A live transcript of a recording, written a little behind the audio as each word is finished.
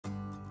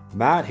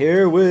Matt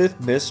here with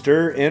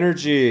Mr.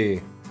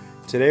 Energy.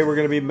 Today we're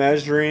going to be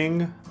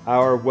measuring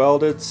our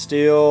welded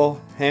steel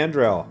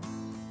handrail.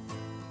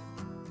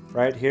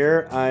 Right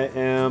here I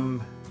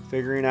am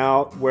figuring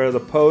out where the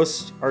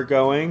posts are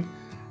going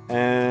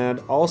and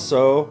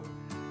also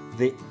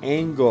the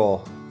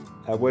angle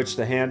at which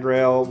the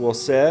handrail will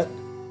sit.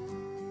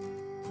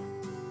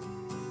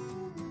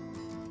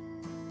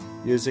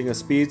 Using a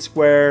speed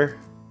square,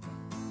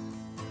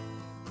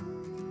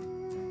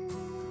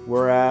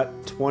 we're at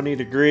 20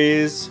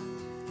 degrees.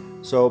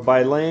 So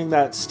by laying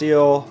that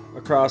steel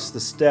across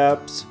the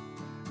steps,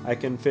 I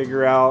can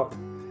figure out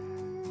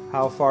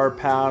how far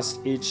past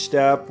each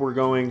step. We're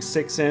going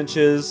 6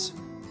 inches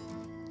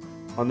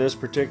on this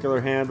particular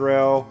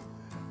handrail,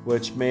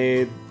 which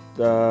made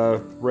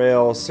the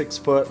rail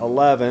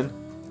 6'11".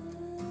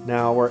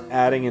 Now we're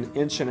adding an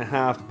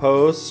 1.5 inch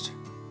post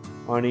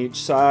on each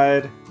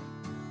side,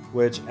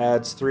 which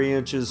adds 3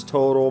 inches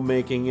total,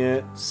 making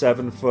it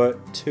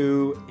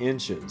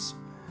 7'2".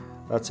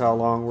 That's how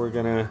long we're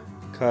gonna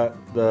cut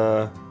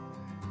the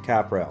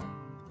cap rail.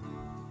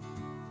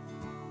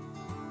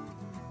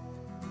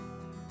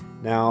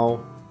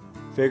 Now,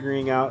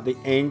 figuring out the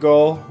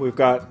angle, we've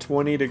got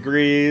 20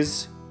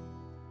 degrees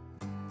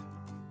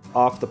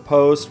off the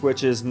post,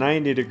 which is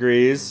 90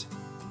 degrees,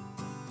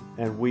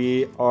 and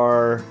we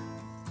are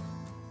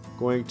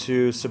going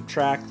to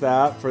subtract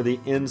that for the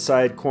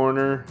inside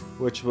corner,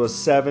 which was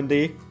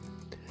 70.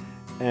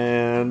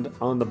 And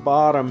on the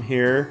bottom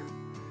here,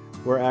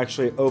 we're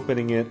actually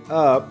opening it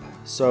up,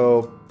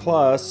 so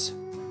plus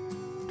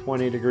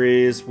 20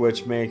 degrees,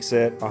 which makes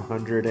it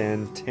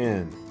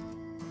 110.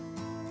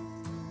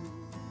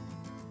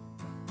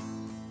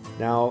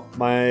 Now,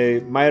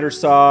 my miter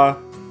saw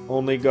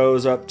only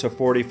goes up to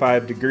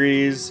 45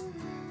 degrees,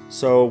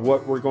 so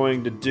what we're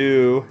going to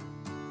do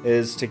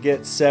is, to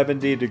get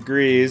 70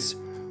 degrees,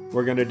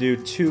 we're going to do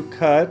 2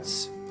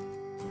 cuts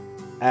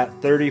at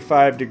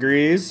 35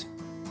 degrees.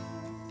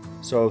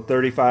 So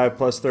 35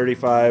 plus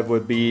 35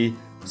 would be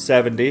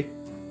 70.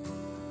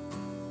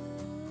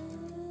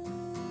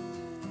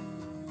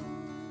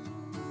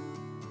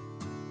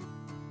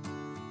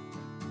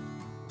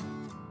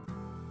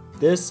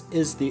 This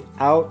is the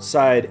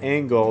outside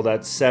angle,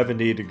 that's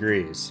 70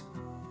 degrees.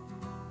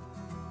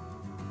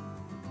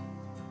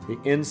 The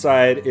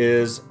inside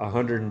is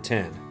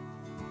 110.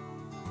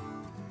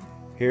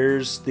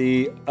 Here's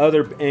the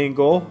other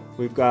angle.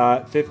 We've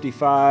got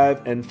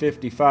 55 and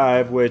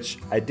 55, which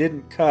I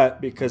didn't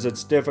cut because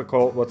it's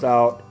difficult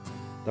without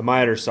the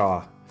miter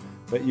saw.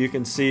 But you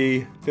can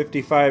see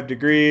 55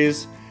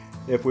 degrees.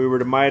 If we were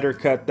to miter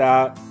cut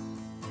that,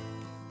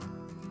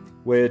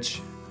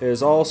 which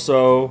is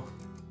also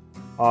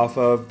off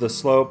of the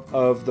slope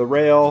of the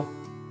rail,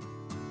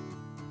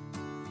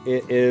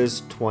 it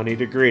is 20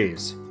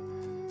 degrees.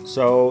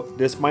 So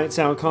this might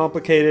sound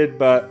complicated,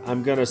 but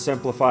I'm going to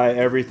simplify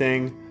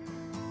everything.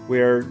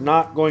 We're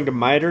not going to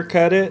miter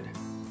cut it.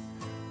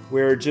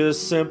 We're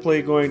just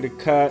simply going to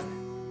cut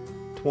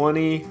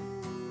 20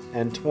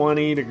 and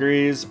 20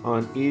 degrees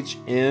on each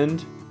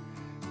end,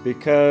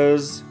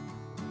 because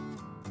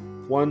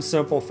one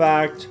simple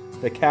fact,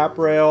 the cap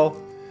rail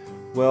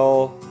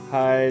will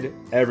hide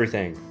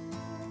everything.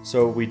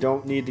 So we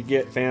don't need to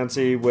get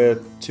fancy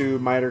with 2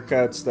 miter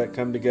cuts that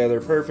come together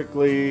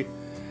perfectly.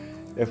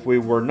 If we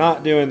were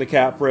not doing the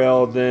cap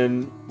rail,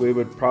 then we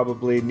would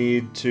probably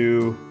need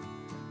to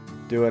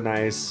do a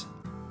nice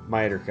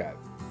miter cut.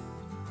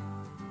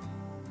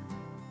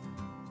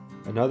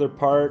 Another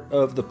part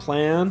of the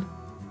plan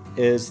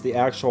is the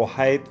actual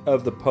height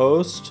of the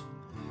post.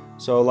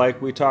 So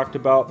like we talked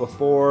about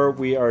before,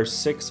 we are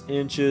 6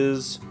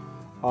 inches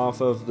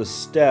off of the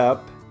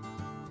step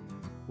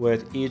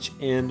with each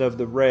end of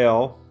the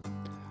rail.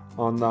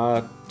 On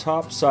the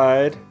top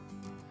side,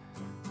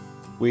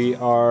 we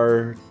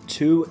are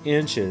 2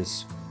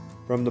 inches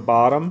from the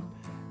bottom,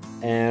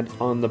 and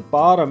on the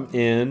bottom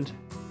end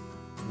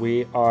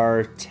we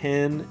are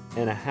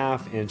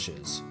 10.5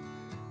 inches.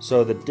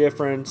 So the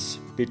difference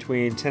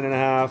between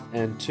 10.5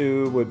 and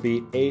 2 would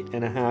be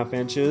 8.5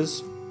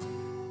 inches.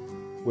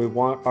 We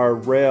want our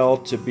rail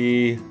to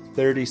be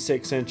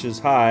 36 inches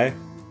high,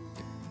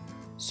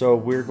 so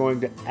we're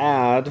going to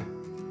add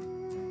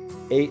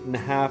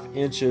 8.5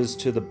 inches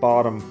to the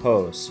bottom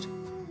post.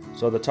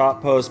 So the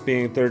top post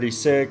being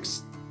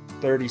 36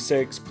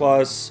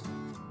 plus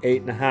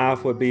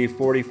 8.5 would be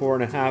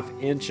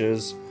 44.5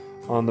 inches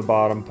on the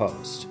bottom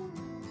post.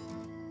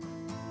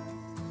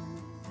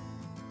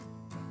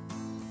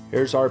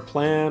 Here's our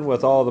plan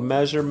with all the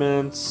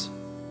measurements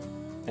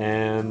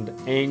and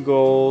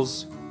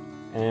angles,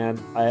 and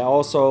I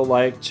also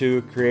like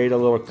to create a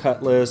little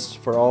cut list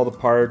for all the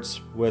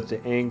parts with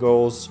the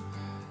angles,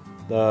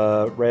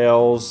 the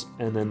rails,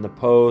 and then the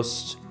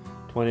post.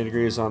 20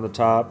 degrees on the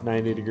top,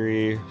 90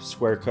 degree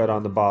square cut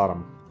on the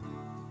bottom.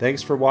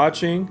 Thanks for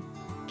watching.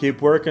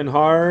 Keep working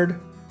hard,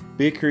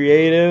 be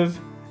creative,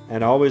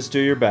 and always do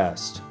your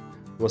best.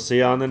 We'll see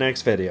you on the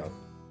next video.